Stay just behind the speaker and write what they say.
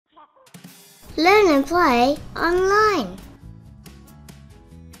Learn and play online.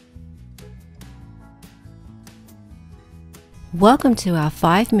 Welcome to our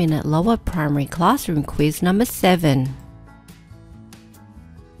 5-minute lower primary classroom quiz number 7.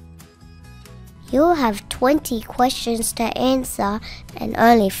 You'll have 20 questions to answer and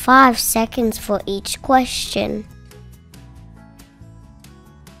only 5 seconds for each question.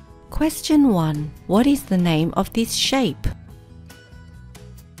 Question 1. What is the name of this shape?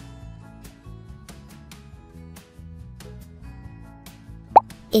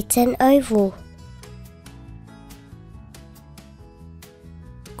 It's an oval.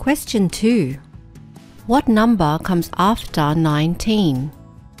 Question 2. What number comes after 19?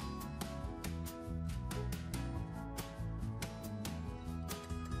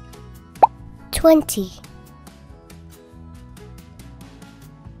 $20.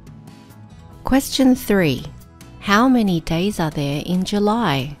 Question 3. How many days are there in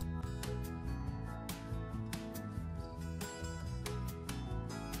July?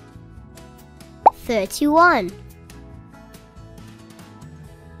 $31.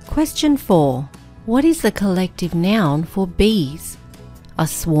 Question 4. What is the collective noun for bees? A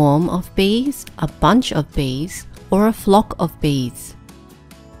swarm of bees, a bunch of bees, or a flock of bees?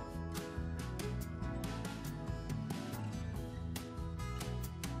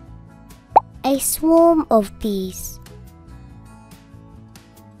 A swarm of bees.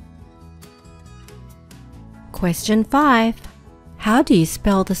 Question 5. How do you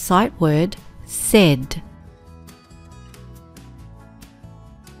spell the sight word said?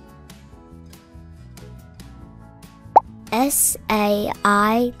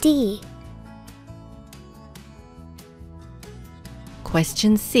 SAID.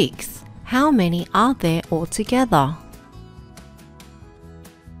 Question 6. How many are there altogether?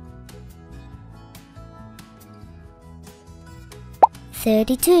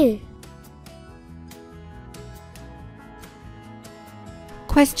 $32.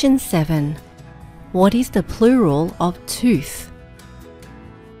 Question 7. What is the plural of tooth?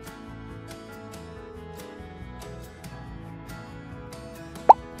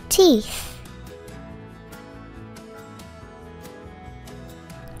 Teeth.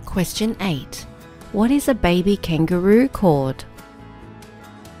 Question 8. What is a baby kangaroo called?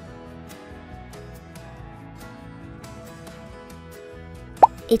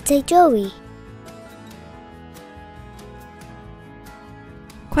 It's a joey.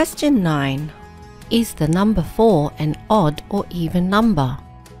 Question 9. Is the number 4 an odd or even number?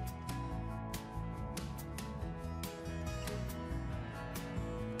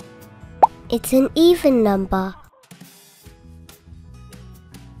 It's an even number.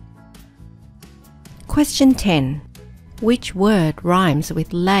 Question 10. Which word rhymes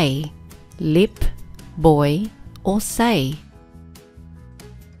with lay, lip, boy, or say?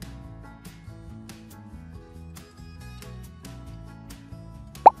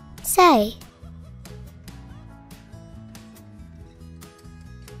 Say.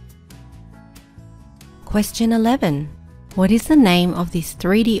 Question 11. What is the name of this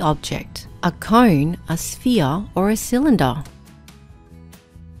 3D object? A cone, a sphere, or a cylinder?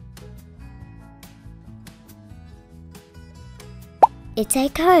 It's a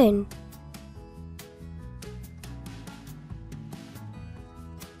cone.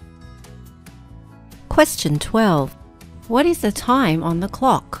 Question 12. What is the time on the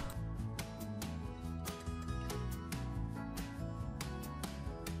clock?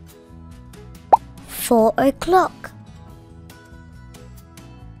 $4.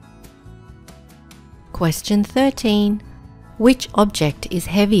 Question 13. Which object is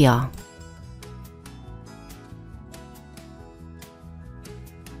heavier?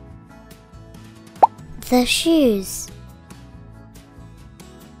 The shoes.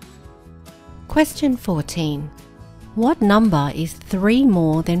 Question 14. What number is 3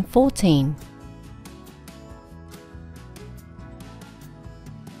 more than 14?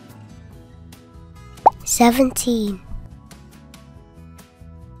 $17.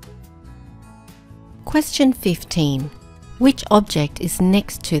 Question 15. Which object is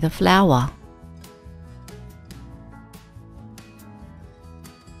next to the flower?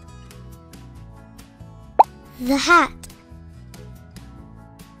 The hat.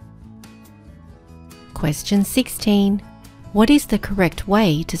 Question 16. What is the correct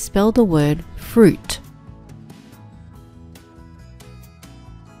way to spell the word fruit?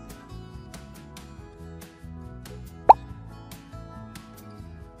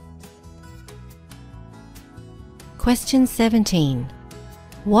 Question 17.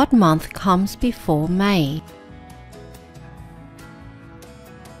 What month comes before May?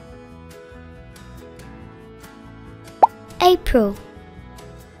 April.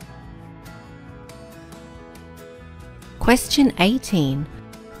 Question 18.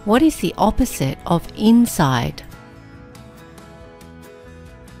 What is the opposite of inside?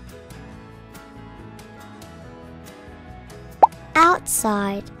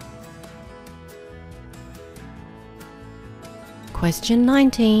 Outside. Question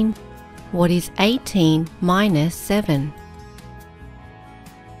 19. What is 18 minus 7?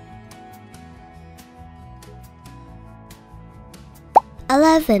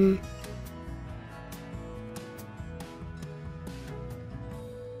 $11.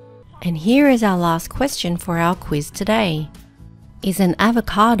 And here is our last question for our quiz today. Is an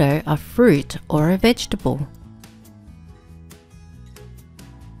avocado a fruit or a vegetable?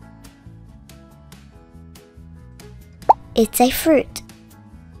 It's a fruit.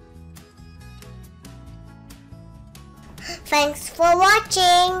 Thanks for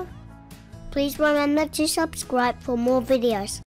watching. Please remember to subscribe for more videos.